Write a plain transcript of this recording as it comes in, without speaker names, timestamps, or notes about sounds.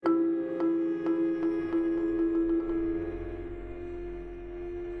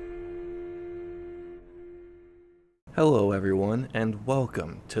Hello, everyone, and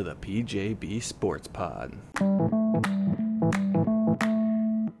welcome to the PJB Sports Pod.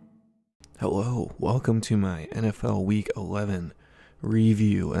 Hello, welcome to my NFL Week 11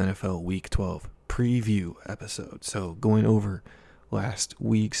 review, NFL Week 12 preview episode. So, going over last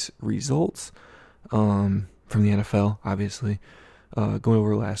week's results from the NFL, obviously. Going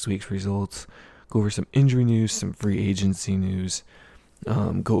over last week's results, go over some injury news, some free agency news.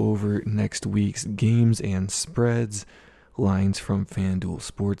 Go over next week's games and spreads, lines from FanDuel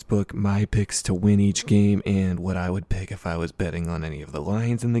Sportsbook, my picks to win each game, and what I would pick if I was betting on any of the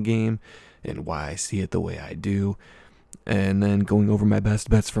lines in the game, and why I see it the way I do. And then going over my best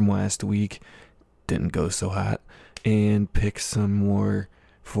bets from last week, didn't go so hot, and pick some more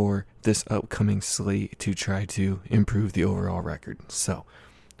for this upcoming slate to try to improve the overall record. So,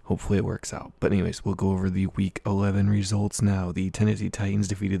 hopefully it works out. But anyways, we'll go over the Week 11 results now. The Tennessee Titans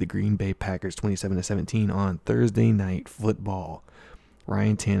defeated the Green Bay Packers 27-17 on Thursday Night Football.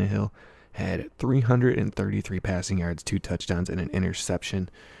 Ryan Tannehill had 333 passing yards, 2 touchdowns, and an interception.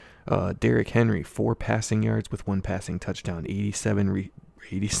 Derrick Henry, 4 passing yards with 1 passing touchdown, 87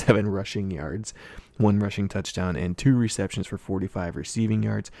 rushing yards, 1 rushing touchdown, and 2 receptions for 45 receiving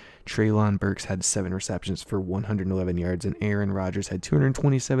yards. Treylon Burks had 7 receptions for 111 yards, and Aaron Rodgers had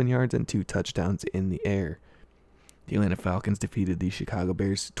 227 yards and 2 touchdowns in the air. The Atlanta Falcons defeated the Chicago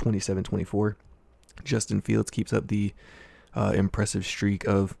Bears 27-24. Justin Fields keeps up the impressive streak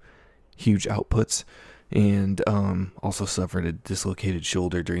of huge outputs, and also suffered a dislocated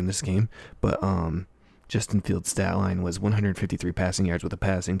shoulder during this game, but Justin Fields' stat line was 153 passing yards with a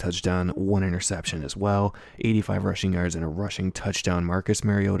passing touchdown, 1 interception as well, 85 rushing yards and a rushing touchdown. Marcus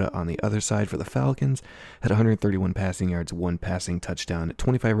Mariota on the other side for the Falcons had 131 passing yards, 1 passing touchdown,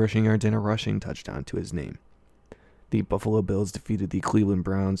 25 rushing yards and a rushing touchdown to his name. The Buffalo Bills defeated the Cleveland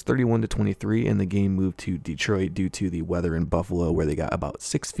Browns 31-23, and the game moved to Detroit due to the weather in Buffalo, where they got about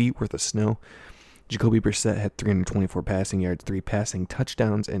 6 feet worth of snow. Jacoby Brissett had 324 passing yards, 3 passing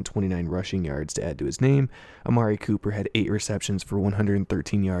touchdowns, and 29 rushing yards to add to his name. Amari Cooper had 8 receptions for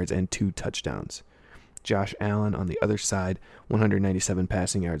 113 yards and 2 touchdowns. Josh Allen on the other side, 197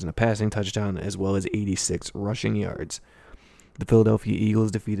 passing yards and a passing touchdown, as well as 86 rushing yards. The Philadelphia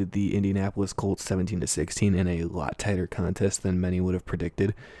Eagles defeated the Indianapolis Colts 17-16 in a lot tighter contest than many would have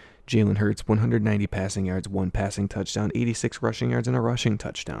predicted. Jalen Hurts, 190 passing yards, 1 passing touchdown, 86 rushing yards, and a rushing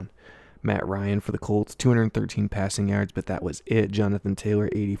touchdown. Matt Ryan for the Colts, 213 passing yards, but that was it. Jonathan Taylor,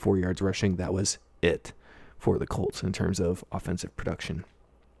 84 yards rushing. That was it for the Colts in terms of offensive production.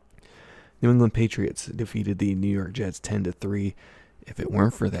 New England Patriots defeated the New York Jets 10-3. If it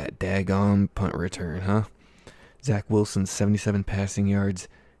weren't for that daggone punt return, huh? Zach Wilson, 77 passing yards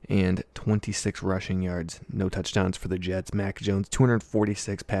and 26 rushing yards. No touchdowns for the Jets. Mac Jones,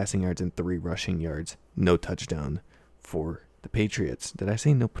 246 passing yards and 3 rushing yards. No touchdown for the Patriots. Did I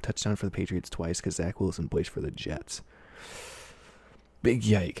say no touchdown for the Patriots twice? Because Zach Wilson plays for the Jets. Big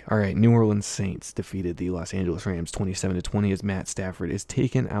yike. All right, New Orleans Saints defeated the Los Angeles Rams 27-20 as Matt Stafford is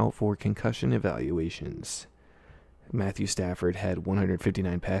taken out for concussion evaluations. Matthew Stafford had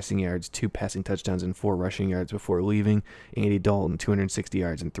 159 passing yards, 2 passing touchdowns, and 4 rushing yards before leaving. Andy Dalton, 260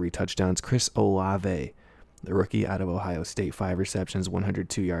 yards and 3 touchdowns. Chris Olave, the rookie out of Ohio State, 5 receptions,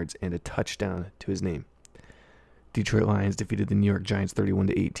 102 yards, and a touchdown to his name. Detroit Lions defeated the New York Giants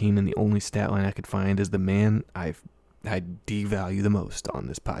 31-18, and the only stat line I could find is the man I devalue the most on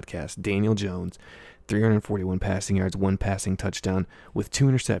this podcast, Daniel Jones, 341 passing yards, 1 passing touchdown with 2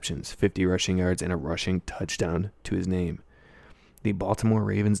 interceptions, 50 rushing yards, and a rushing touchdown to his name. The Baltimore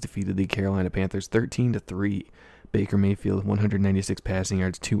Ravens defeated the Carolina Panthers 13-3. Baker Mayfield, 196 passing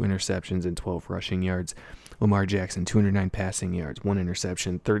yards, 2 interceptions, and 12 rushing yards. Lamar Jackson, 209 passing yards, 1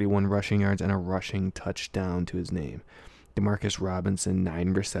 interception, 31 rushing yards, and a rushing touchdown to his name. Demarcus Robinson,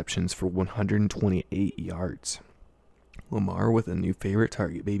 9 receptions for 128 yards. Lamar with a new favorite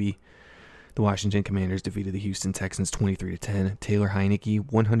target, baby. The Washington Commanders defeated the Houston Texans 23-10. Taylor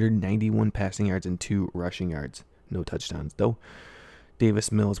Heineke, 191 passing yards and 2 rushing yards. No touchdowns, though.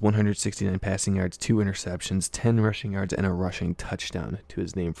 Davis Mills, 169 passing yards, 2 interceptions, 10 rushing yards, and a rushing touchdown to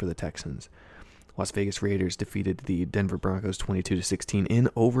his name for the Texans. Las Vegas Raiders defeated the Denver Broncos 22-16 in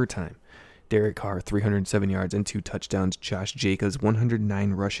overtime. Derek Carr, 307 yards and 2 touchdowns. Josh Jacobs,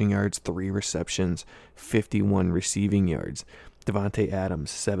 109 rushing yards, 3 receptions, 51 receiving yards. Devontae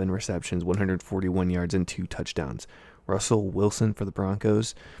Adams, 7 receptions, 141 yards, and 2 touchdowns. Russell Wilson for the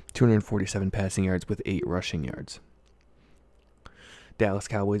Broncos, 247 passing yards with 8 rushing yards. Dallas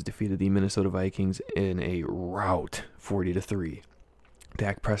Cowboys defeated the Minnesota Vikings in a rout, 40-3.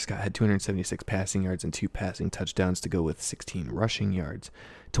 Dak Prescott had 276 passing yards and 2 passing touchdowns to go with 16 rushing yards.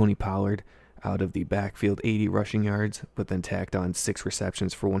 Tony Pollard out of the backfield, 80 rushing yards, but then tacked on 6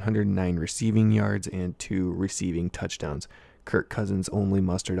 receptions for 109 receiving yards and 2 receiving touchdowns. Kirk Cousins only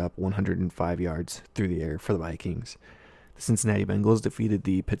mustered up 105 yards through the air for the Vikings. The Cincinnati Bengals defeated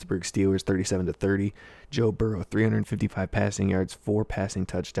the Pittsburgh Steelers 37-30. Joe Burrow, 355 passing yards, 4 passing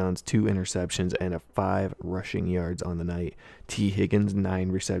touchdowns, 2 interceptions, and 5 rushing yards on the night. T. Higgins,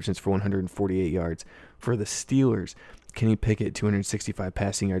 9 receptions for 148 yards. For the Steelers, Kenny Pickett, 265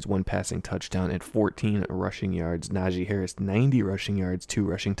 passing yards, 1 passing touchdown, and 14 rushing yards. Najee Harris, 90 rushing yards, 2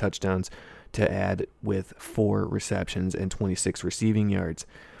 rushing touchdowns, to add with 4 receptions and 26 receiving yards.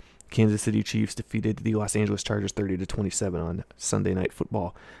 Kansas City Chiefs defeated the Los Angeles Chargers 30-27 on Sunday Night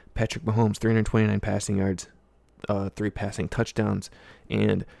Football. Patrick Mahomes, 329 passing yards, 3 passing touchdowns,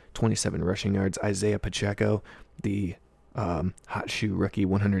 and 27 rushing yards. Isaiah Pacheco, the hot shoe rookie,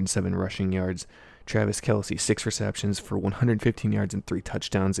 107 rushing yards. Travis Kelce, 6 receptions for 115 yards and 3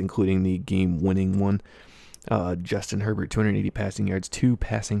 touchdowns, including the game-winning one. Justin Herbert, 280 passing yards, 2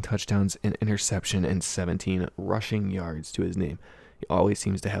 passing touchdowns, an interception, and 17 rushing yards to his name. He always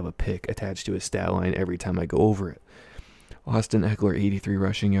seems to have a pick attached to his stat line every time I go over it. Austin Eckler, 83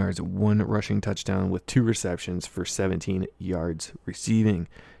 rushing yards, 1 rushing touchdown with 2 receptions for 17 yards receiving.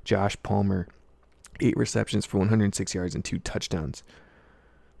 Josh Palmer, 8 receptions for 106 yards and 2 touchdowns.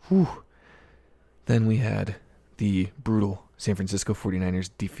 Whew. Then we had the brutal San Francisco 49ers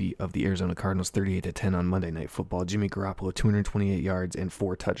defeat of the Arizona Cardinals 38-10 on Monday Night Football. Jimmy Garoppolo, 228 yards and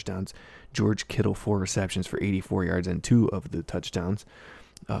 4 touchdowns. George Kittle, 4 receptions for 84 yards and 2 of the touchdowns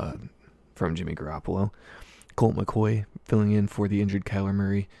from Jimmy Garoppolo. Colt McCoy filling in for the injured Kyler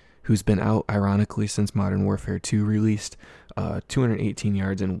Murray, who's been out, ironically, since Modern Warfare 2 released. 218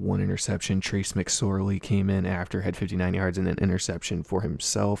 yards and 1 interception. Trace McSorley came in after, had 59 yards and an interception for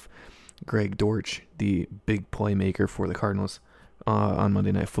himself. Greg Dortch, the big playmaker for the Cardinals on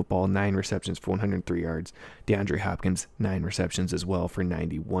Monday Night Football, 9 receptions for 103 yards. DeAndre Hopkins, 9 receptions as well for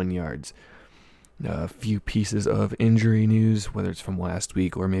 91 yards. A few pieces of injury news, whether it's from last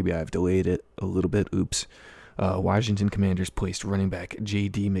week or maybe I've delayed it a little bit. Oops. Washington Commanders placed running back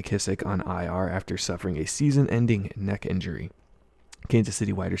J.D. McKissic on IR after suffering a season-ending neck injury. Kansas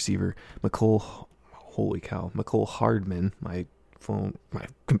City wide receiver Mecole Hardman, my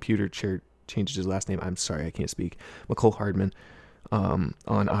computer changed his last name. I'm sorry, I can't speak. Mecole Hardman on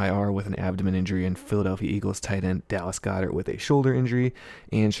IR with an abdomen injury, and Philadelphia Eagles tight end Dallas Goedert with a shoulder injury,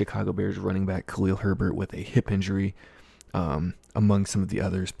 and Chicago Bears running back Khalil Herbert with a hip injury, among some of the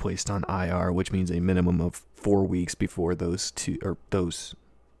others placed on IR, which means a minimum of 4 weeks before those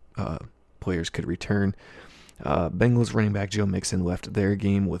players could return. Bengals running back Joe Mixon left their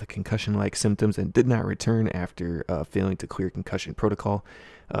game with concussion-like symptoms and did not return after failing to clear concussion protocol.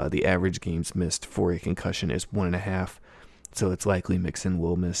 The average games missed for a concussion is 1.5, so it's likely Mixon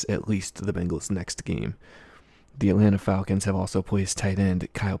will miss at least the Bengals' next game. The Atlanta Falcons have also placed tight end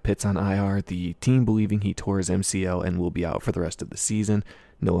Kyle Pitts on IR, the team believing he tore his MCL and will be out for the rest of the season.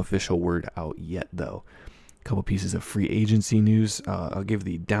 No official word out yet, though. Couple pieces of free agency news. I'll give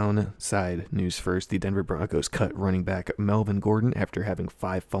the downside news first. The Denver Broncos cut running back Melvin Gordon after having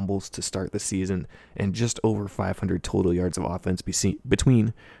 5 fumbles to start the season and just over 500 total yards of offense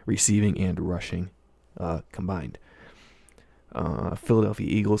between receiving and rushing combined. Philadelphia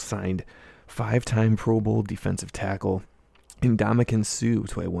Eagles signed 5-time Pro Bowl defensive tackle Ndamukong Suh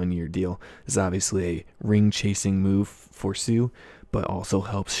to a 1-year deal. This is obviously a ring-chasing move for Suh, but also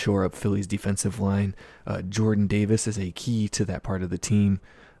helps shore up Philly's defensive line. Jordan Davis is a key to that part of the team.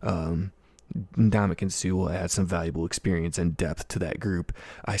 Ndamukong Suh will add some valuable experience and depth to that group.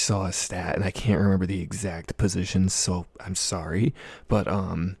 I saw a stat, and I can't remember the exact positions, so I'm sorry. But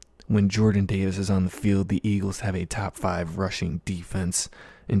when Jordan Davis is on the field, the Eagles have a top 5 rushing defense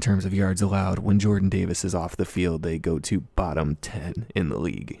in terms of yards allowed. When Jordan Davis is off the field, they go to bottom 10 in the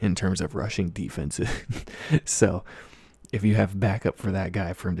league in terms of rushing defenses. So if you have backup for that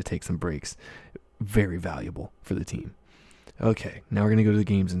guy, for him to take some breaks, very valuable for the team. Okay, now we're going to go to the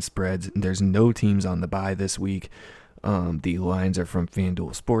games and spreads. There's no teams on the bye this week. The lines are from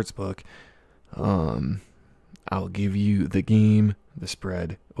FanDuel Sportsbook. I'll give you the game, the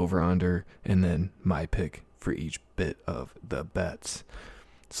spread, over-under, and then my pick for each bit of the bets.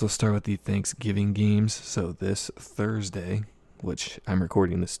 So let's start with the Thanksgiving games. So this Thursday, which I'm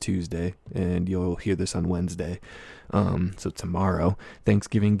recording this Tuesday, and you'll hear this on Wednesday. So tomorrow,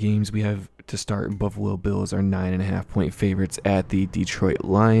 Thanksgiving games, we have to start. Buffalo Bills are 9.5-point favorites at the Detroit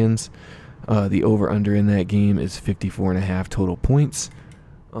Lions. The over-under in that game is 54.5 total points.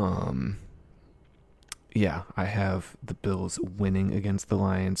 Yeah, I have the Bills winning against the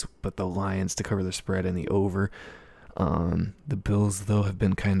Lions, but the Lions to cover the spread and the over. The Bills, though, have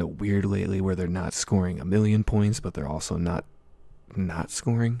been kind of weird lately where they're not scoring a million points, but they're also not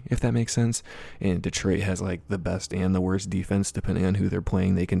scoring, if that makes sense. And Detroit has like the best and the worst defense depending on who they're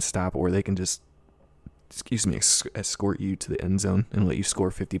playing. They can stop or they can just escort you to the end zone and let you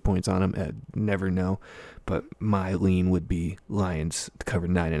score 50 points on them. I'd never know. But my lean would be Lions to cover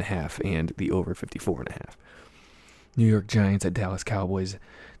 9.5 and the over 54.5. New York Giants at Dallas Cowboys.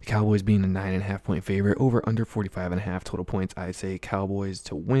 The Cowboys being a 9.5 point favorite, over under 45.5 total points. I say Cowboys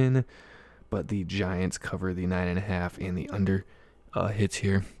to win, but the Giants cover the 9.5 and the under hits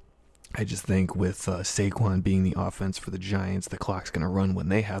here. I just think with Saquon being the offense for the Giants, the clock's going to run when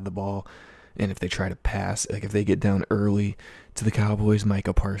they have the ball. And if they try to pass, like if they get down early to the Cowboys,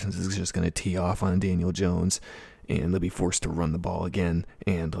 Micah Parsons is just going to tee off on Daniel Jones, and they'll be forced to run the ball again.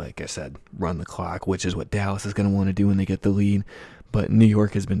 And like I said, run the clock, which is what Dallas is going to want to do when they get the lead. But New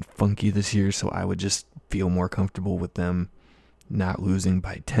York has been funky this year, so I would just feel more comfortable with them not losing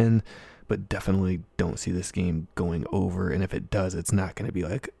by 10. But definitely don't see this game going over. And if it does, it's not going to be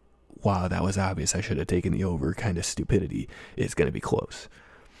like, wow, that was obvious, I should have taken the over kind of stupidity. It's going to be close.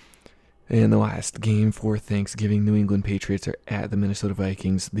 And the last game for Thanksgiving, New England Patriots are at the Minnesota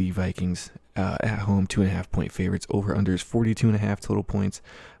Vikings. The Vikings at home, 2.5 point favorites. Over under is 42.5 total points.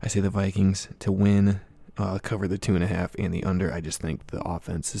 I say the Vikings to win, cover the 2.5 and the under. I just think the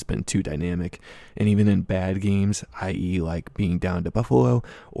offense has been too dynamic. And even in bad games, i.e. like being down to Buffalo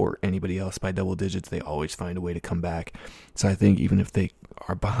or anybody else by double digits, they always find a way to come back. So I think even if they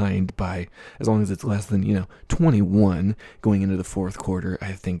are behind by, as long as it's less than 21 going into the fourth quarter,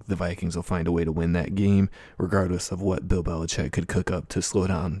 I think the Vikings will find a way to win that game, regardless of what Bill Belichick could cook up to slow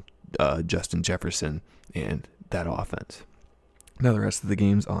down Justin Jefferson and that offense. Now the rest of the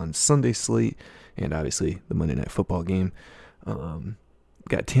games on Sunday slate, and obviously the Monday Night Football game.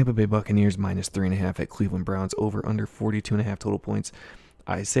 Got Tampa Bay Buccaneers minus 3.5 at Cleveland Browns, over under 42.5 total points.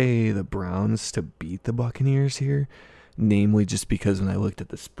 I say the Browns to beat the Buccaneers here. Namely, just because when I looked at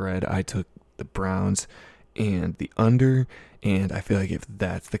the spread, I took the Browns and the under, and I feel like if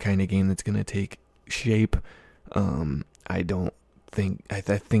that's the kind of game that's going to take shape, I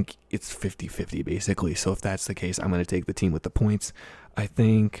think it's 50-50 basically. So if that's the case, I'm going to take the team with the points. I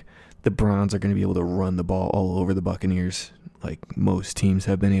think the Browns are going to be able to run the ball all over the Buccaneers, like most teams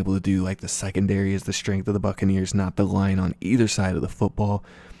have been able to do. Like the secondary is the strength of the Buccaneers, not the line on either side of the football.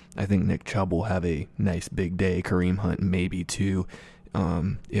 I think Nick Chubb will have a nice big day. Kareem Hunt maybe too.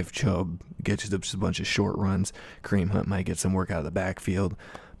 If Chubb gets just a bunch of short runs, Kareem Hunt might get some work out of the backfield.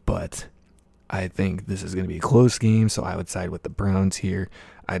 But I think this is going to be a close game, so I would side with the Browns here.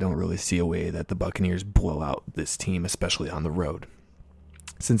 I don't really see a way that the Buccaneers blow out this team, especially on the road.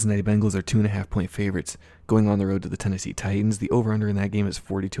 Cincinnati Bengals are 2.5 point favorites going on the road to the Tennessee Titans. The over-under in that game is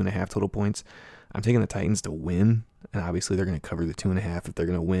 42.5 total points. I'm taking the Titans to win, and obviously they're going to cover the 2.5 if they're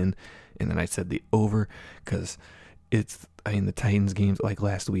going to win. And then I said the over because the Titans games like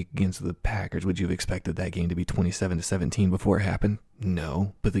last week against the Packers, would you have expected that game to be 27-17 before it happened?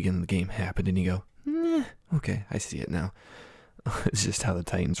 No, but again, the game happened and you go, okay, I see it now. It's just how the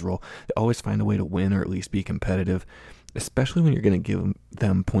Titans roll. They always find a way to win or at least be competitive, especially when you're going to give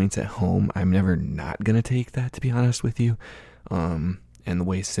them points at home. I'm never not going to take that, to be honest with you. And the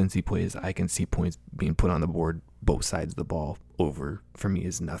way Cincy plays, I can see points being put on the board both sides of the ball. Over for me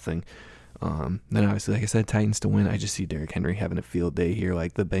is nothing. Then obviously, like I said, Titans to win. I just see Derrick Henry having a field day here.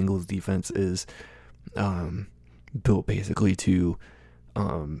 Like the Bengals defense is built basically to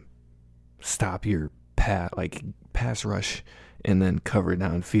stop your pass rush and then cover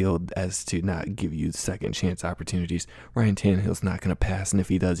downfield as to not give you second chance opportunities. Ryan Tannehill's not going to pass, and if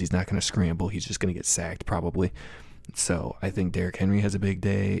he does, he's not going to scramble. He's just going to get sacked probably. So I think Derrick Henry has a big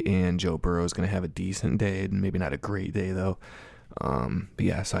day, and Joe Burrow is going to have a decent day, and maybe not a great day though. But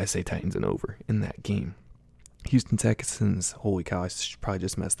yeah, so I say Titans and over in that game. Houston Texans, holy cow, I should probably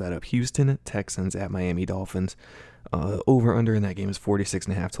just messed that up. Houston Texans at Miami Dolphins. Over under in that game is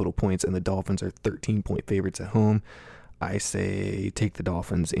 46.5 total points, and the Dolphins are 13-point favorites at home. I say take the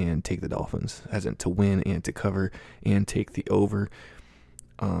Dolphins as in to win and to cover, and take the over.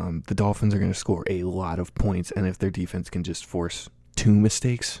 The Dolphins are going to score a lot of points, and if their defense can just force 2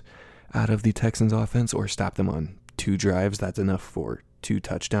 mistakes out of the Texans offense or stop them on 2 drives, that's enough for 2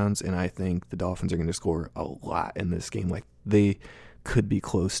 touchdowns, and I think the Dolphins are going to score a lot in this game. Like they could be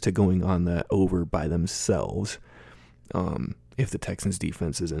close to going on that over by themselves if the Texans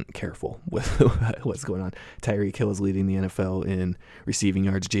defense isn't careful with what's going on. Tyreek Hill is leading the NFL in receiving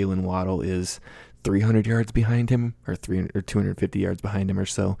yards. Jalen Waddle is 300 yards behind him, or 250 yards behind him or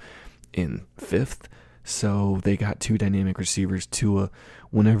so, in 5th. So they got 2 dynamic receivers.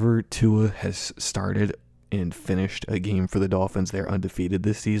 Whenever Tua has started and finished a game for the Dolphins. They're undefeated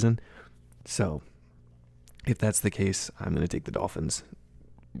this season. So if that's the case, I'm going to take the Dolphins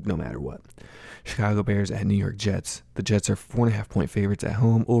no matter what. Chicago Bears at New York Jets. The Jets are 4.5-point favorites at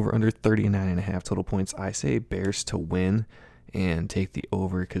home, over under 39.5 total points. I say Bears to win and take the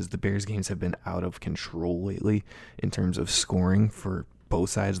over because the Bears games have been out of control lately in terms of scoring for both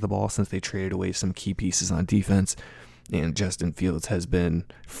sides of the ball since they traded away some key pieces on defense, and Justin Fields has been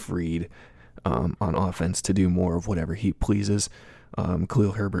freed on offense to do more of whatever he pleases.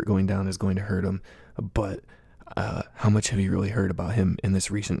 Khalil Herbert going down is going to hurt him, but how much have you really heard about him in this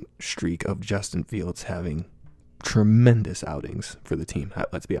recent streak of Justin Fields having tremendous outings for the team?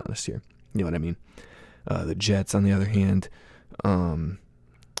 Let's be honest here. You know what I mean? The Jets, on the other hand,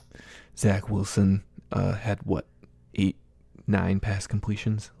 Zach Wilson had 9 pass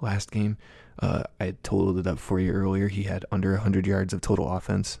completions last game. I totaled it up for you earlier. He had under 100 yards of total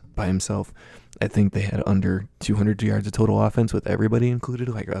offense by himself. I think they had under 200 yards of total offense with everybody included,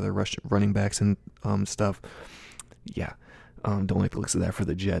 like other running backs and stuff. Yeah, don't like the looks of that for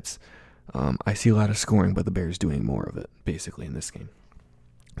the Jets. I see a lot of scoring, but the Bears doing more of it, basically, in this game.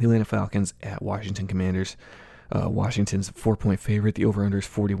 The Atlanta Falcons at Washington Commanders. Washington's 4-point favorite. The over-under is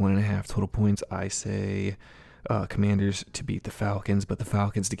 41.5 total points. I say Commanders to beat the Falcons, but the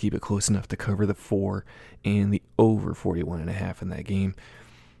Falcons to keep it close enough to cover the 4 and the over 41.5 in that game.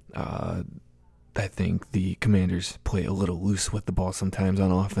 I think the Commanders play a little loose with the ball sometimes on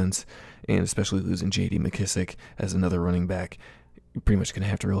offense, and especially losing J.D. McKissick as another running back. You're pretty much going to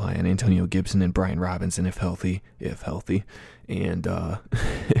have to rely on Antonio Gibson and Brian Robinson if healthy. And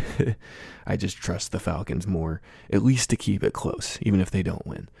I just trust the Falcons more, at least to keep it close, even if they don't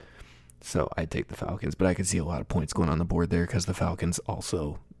win. So I'd take the Falcons, but I could see a lot of points going on the board there because the Falcons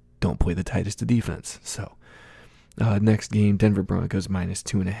also don't play the tightest of defense. So next game, Denver Broncos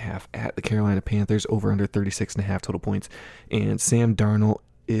 -2.5 at the Carolina Panthers, over under 36.5 total points. And Sam Darnold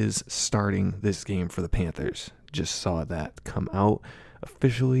is starting this game for the Panthers. Just saw that come out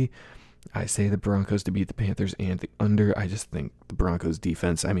officially. I say the Broncos to beat the Panthers and the under. I just think the Broncos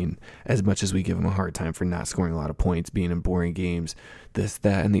defense, I mean, as much as we give them a hard time for not scoring a lot of points, being in boring games, this,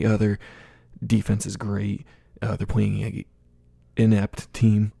 that, and the other, defense is great. They're playing an inept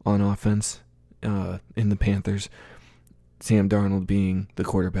team on offense in the Panthers. Sam Darnold being the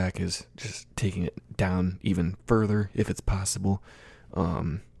quarterback is just taking it down even further if it's possible.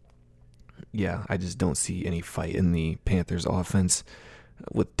 Yeah, I just don't see any fight in the Panthers offense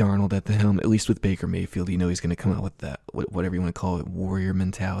with Darnold at the helm. At least with Baker Mayfield, you know he's going to come out with that, whatever you want to call it, warrior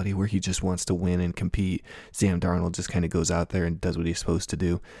mentality where he just wants to win and compete. Sam Darnold just kind of goes out there and does what he's supposed to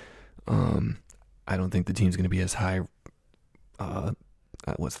do. I don't think the team's going to be as high,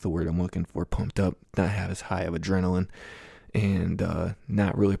 what's the word I'm looking for, pumped up, not have as high of adrenaline, and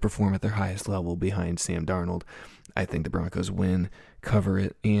not really perform at their highest level behind Sam Darnold. I think the Broncos win, cover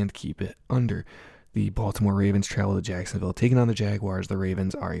it, and keep it under. The Baltimore Ravens travel to Jacksonville, taking on the Jaguars. The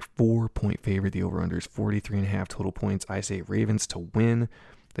Ravens are a 4-point favorite. The over-under is 43.5 total points. I say Ravens to win,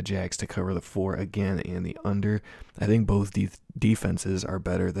 the Jags to cover the 4 again, and the under. I think both defenses are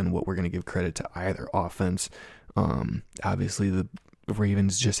better than what we're going to give credit to either offense. Obviously, the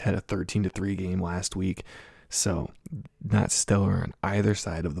Ravens just had a 13-3 game last week, so not stellar on either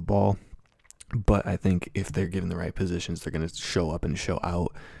side of the ball. But I think if they're given the right positions, they're going to show up and show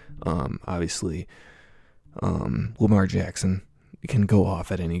out. Obviously, Lamar Jackson can go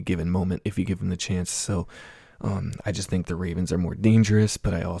off at any given moment if you give him the chance. So I just think the Ravens are more dangerous,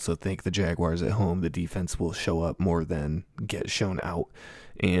 but I also think the Jaguars at home, the defense will show up more than get shown out.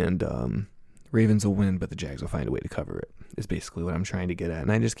 And Ravens will win, but the Jags will find a way to cover it, is basically what I'm trying to get at.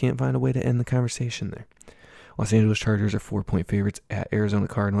 And I just can't find a way to end the conversation there. Los Angeles Chargers are 4-point favorites at Arizona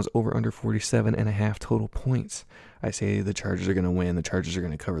Cardinals, over under 47.5 total points. I say the Chargers are going to win, the Chargers are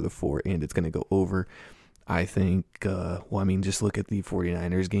going to cover the 4, and it's going to go over. I think, just look at the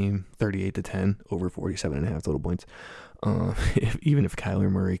 49ers game, 38-10, over 47.5 total points. Even if Kyler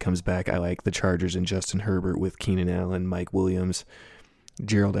Murray comes back, I like the Chargers and Justin Herbert with Keenan Allen, Mike Williams,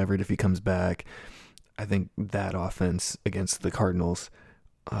 Gerald Everett if he comes back. I think that offense against the Cardinals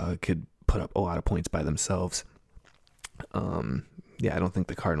could put up a lot of points by themselves. I don't think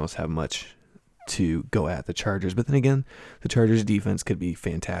the Cardinals have much to go at the Chargers, but then again, the Chargers defense could be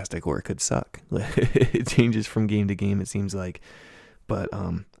fantastic or it could suck. It changes from game to game, it seems like, but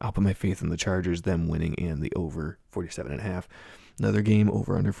I'll put my faith in the Chargers, them winning, and the over 47.5. Another game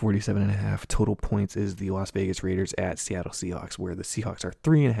over under 47.5 total points is the Las Vegas Raiders at Seattle Seahawks, where the Seahawks are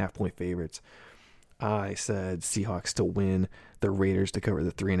 3.5-point favorites. I said Seahawks to win, the Raiders to cover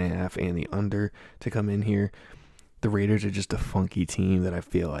the 3.5, and the under to come in here. The Raiders are just a funky team that I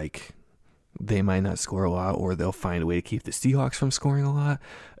feel like they might not score a lot, or they'll find a way to keep the Seahawks from scoring a lot,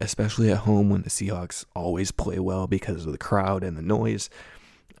 especially at home when the Seahawks always play well because of the crowd and the noise.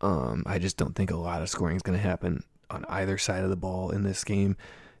 I just don't think a lot of scoring is going to happen on either side of the ball in this game,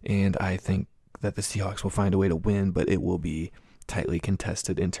 and I think that the Seahawks will find a way to win, but it will be tightly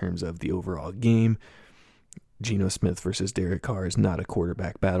contested in terms of the overall game. Geno Smith versus Derek Carr is not a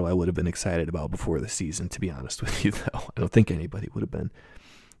quarterback battle I would have been excited about before the season, to be honest with you, though. I don't think anybody would have been.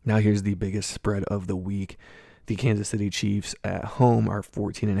 Now here's the biggest spread of the week. The Kansas City Chiefs at home are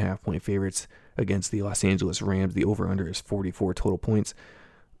 14.5-point favorites against the Los Angeles Rams. The over-under is 44 total points.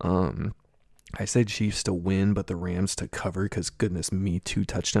 I said Chiefs to win, but the Rams to cover because, goodness me, 2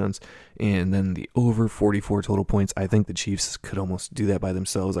 touchdowns. And then the over 44 total points, I think the Chiefs could almost do that by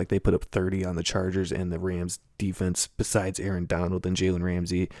themselves. Like, they put up 30 on the Chargers, and the Rams defense, besides Aaron Donald and Jalen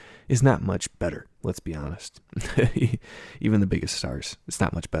Ramsey, is not much better. Let's be honest. Even the biggest stars, it's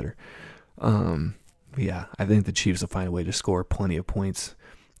not much better. Yeah, I think the Chiefs will find a way to score plenty of points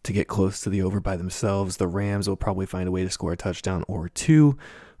to get close to the over by themselves. The Rams will probably find a way to score a touchdown or 2.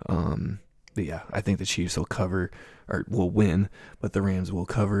 But yeah, I think the Chiefs will cover, or will win, but the Rams will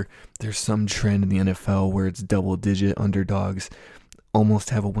cover. There's some trend in the NFL where it's double-digit underdogs almost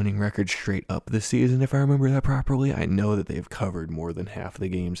have a winning record straight up this season, if I remember that properly. I know that they've covered more than half of the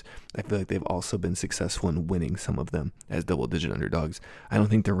games. I feel like they've also been successful in winning some of them as double-digit underdogs. I don't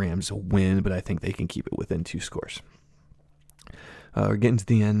think the Rams will win, but I think they can keep it within 2 scores. We're getting to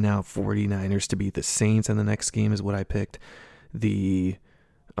the end now. 49ers to beat the Saints in the next game is what I picked. The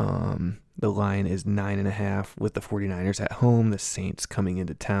line is 9.5 with the 49ers at home. The Saints coming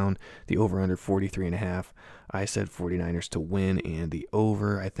into town. The over-under 43.5. I said 49ers to win and the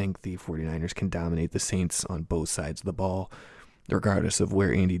over. I think the 49ers can dominate the Saints on both sides of the ball, regardless of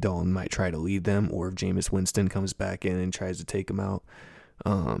where Andy Dalton might try to lead them or if Jameis Winston comes back in and tries to take them out.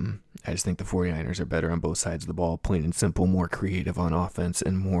 I just think the 49ers are better on both sides of the ball, plain and simple, more creative on offense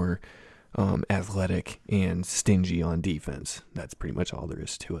and more athletic and stingy on defense. That's pretty much all there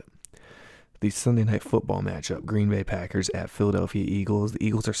is to it. The Sunday Night Football matchup, Green Bay Packers at Philadelphia Eagles. The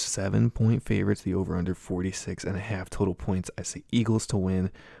Eagles are 7-point favorites, the over-under 46.5 total points. I say Eagles to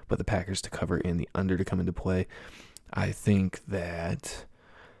win, but the Packers to cover and the under to come into play. I think that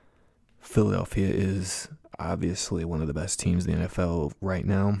Philadelphia is obviously one of the best teams in the NFL right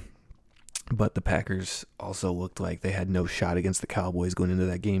now, but the Packers also looked like they had no shot against the Cowboys going into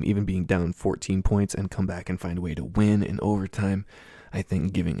that game, even being down 14 points and come back and find a way to win in overtime. I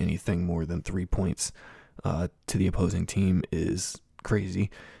think giving anything more than 3 points to the opposing team is crazy,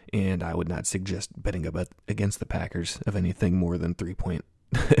 and I would not suggest betting against the Packers of anything more than 3 point.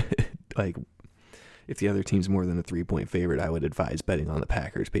 Like, if the other team's more than a 3-point favorite, I would advise betting on the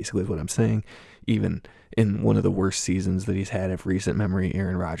Packers, basically is what I'm saying. Even in one of the worst seasons that he's had of recent memory,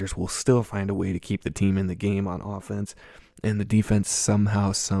 Aaron Rodgers will still find a way to keep the team in the game on offense, and the defense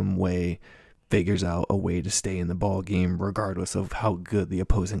somehow, some way figures out a way to stay in the ball game regardless of how good the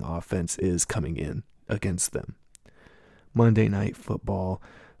opposing offense is coming in against them. Monday Night Football,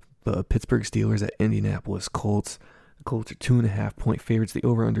 the Pittsburgh Steelers at Indianapolis Colts. The Colts are 2.5-point favorites. The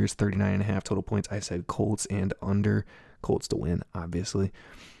over-under is 39.5 total points. I said Colts and under. Colts to win, obviously.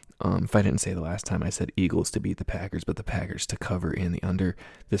 If I didn't say the last time, I said Eagles to beat the Packers, but the Packers to cover and the under.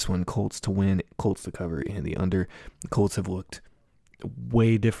 This one, Colts to win, Colts to cover and the under. The Colts have looked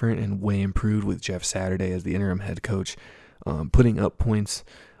way different and way improved with Jeff Saturday as the interim head coach, putting up points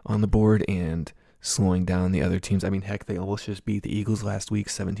on the board and slowing down the other teams. I mean, heck, they almost just beat the Eagles last week,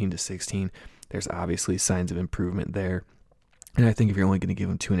 17-16. There's obviously signs of improvement there. And I think if you're only going to give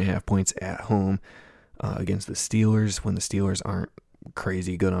them 2.5 points at home against the Steelers, when the Steelers aren't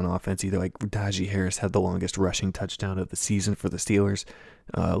crazy good on offense either, like Najee Harris had the longest rushing touchdown of the season for the Steelers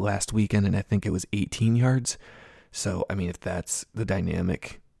last weekend, and I think it was 18 yards. So, I mean, if that's the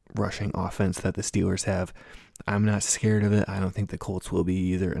dynamic rushing offense that the Steelers have, I'm not scared of it. I don't think the Colts will be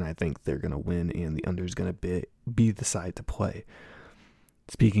either, and I think they're going to win, and the under is going to be the side to play.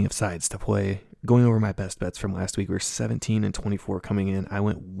 Speaking of sides to play, going over my best bets from last week, we're 17-24 coming in. I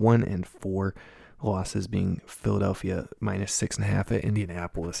went 1-4, losses being Philadelphia minus 6.5 at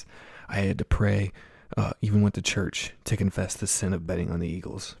Indianapolis. I had to pray, even went to church to confess the sin of betting on the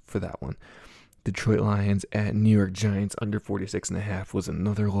Eagles for that one. Detroit Lions at New York Giants under 46.5 was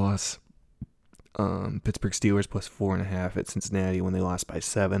another loss. Pittsburgh Steelers plus 4.5 at Cincinnati when they lost by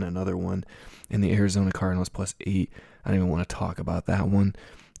 7, another one. And the Arizona Cardinals plus 8. I don't even want to talk about that one.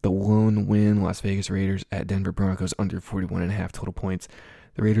 The lone win, Las Vegas Raiders at Denver Broncos under 41.5 total points.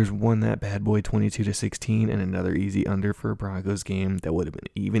 The Raiders won that bad boy 22-16, and another easy under for a Broncos game that would have been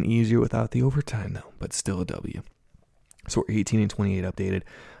even easier without the overtime though, but still a W. So we're 18 and 28 updated.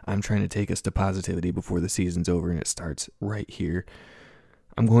 I'm trying to take us to positivity before the season's over, and it starts right here.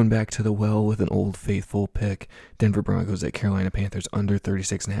 I'm going back to the well with an old faithful pick. Denver Broncos at Carolina Panthers under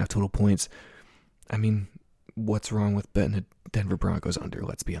 36.5 total points. I mean, what's wrong with betting a Denver Broncos under?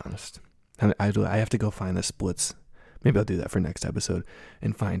 Let's be honest. I have to go find the splits. Maybe I'll do that for next episode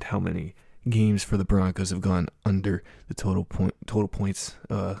and find how many games for the Broncos have gone under the total points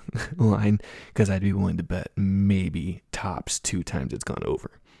line, because I'd be willing to bet maybe tops 2 times it's gone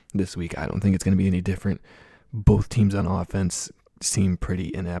over. This week, I don't think it's going to be any different. Both teams on offense seem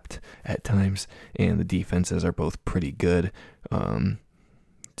pretty inept at times, and the defenses are both pretty good.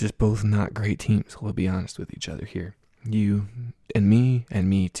 Just both not great teams. We'll be honest with each other here. You and me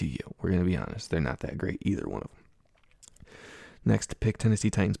to you. We're going to be honest. They're not that great, either one of them. Next, pick Tennessee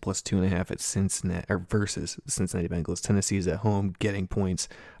Titans plus 2.5 at Cincinnati, or versus the Cincinnati Bengals. Tennessee's at home getting points.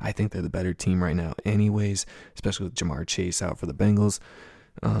 I think they're the better team right now anyways, especially with Jamar Chase out for the Bengals.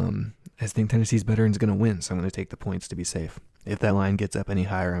 I think Tennessee's better and is going to win, so I'm going to take the points to be safe. If that line gets up any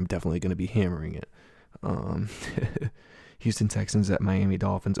higher, I'm definitely going to be hammering it. Houston Texans at Miami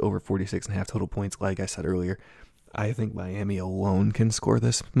Dolphins over 46.5 total points. Like I said earlier, I think Miami alone can score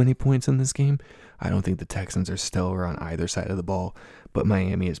this many points in this game. I don't think the Texans are stellar on either side of the ball, but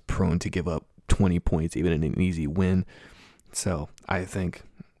Miami is prone to give up 20 points even in an easy win. So I think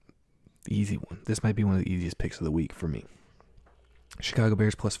the easy one. This might be one of the easiest picks of the week for me. Chicago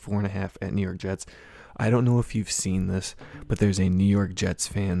Bears plus 4.5 at New York Jets. I don't know if you've seen this, but there's a New York Jets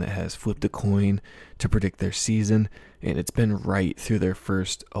fan that has flipped a coin to predict their season, and it's been right through their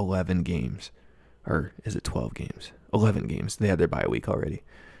first 11 games. Or is it 12 games? 11 games. They had their bye week already.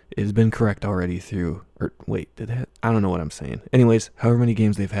 It has been correct already through, or wait, I don't know what I'm saying. Anyways, however many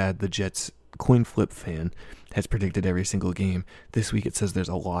games they've had, the Jets coin flip fan has predicted every single game. This week it says there's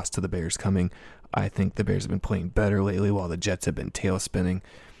a loss to the Bears coming. I think the Bears have been playing better lately while the Jets have been tail spinning.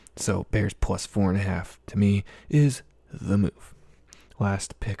 So Bears plus 4.5 to me is the move.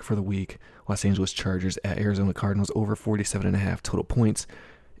 Last pick for the week, Los Angeles Chargers at Arizona Cardinals over 47.5 total points.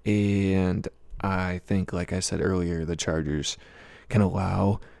 And I think, like I said earlier, the Chargers can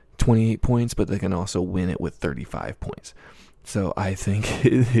allow 28 points, but they can also win it with 35 points. So I think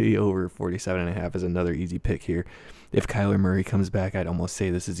the over 47.5 is another easy pick here. If Kyler Murray comes back, I'd almost say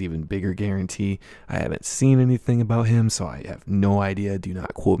this is even bigger guarantee. I haven't seen anything about him, so I have no idea. Do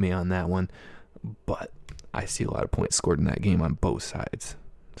not quote me on that one. But I see a lot of points scored in that game on both sides.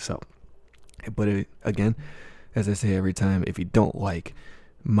 So, but again, as I say every time, if you don't like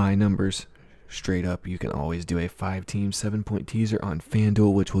my numbers straight up, you can always do a 5-team 7-point teaser on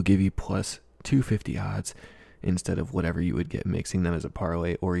FanDuel, which will give you plus 250 odds instead of whatever you would get mixing them as a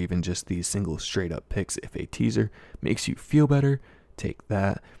parlay, or even just these single straight up picks. If a teaser makes you feel better, take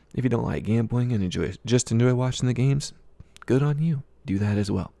that. If you don't like gambling and enjoy watching the games, good on you. Do that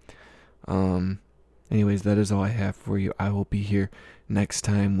as well. Anyways, that is all I have for you. I will be here next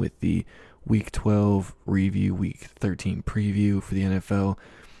time with the Week 12 review, Week 13 preview for the NFL.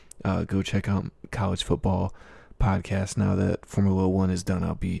 Go check out College Football Podcast. Now that Formula 1 is done,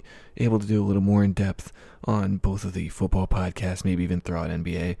 I'll be able to do a little more in depth on both of the football podcasts, maybe even throw out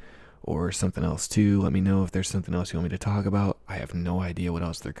NBA or something else too. Let me know if there's something else you want me to talk about. I have no idea what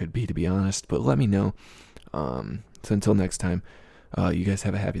else there could be, to be honest, but let me know. So until next time, you guys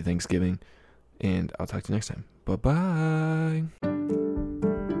have a happy Thanksgiving, and I'll talk to you next time. Bye-bye.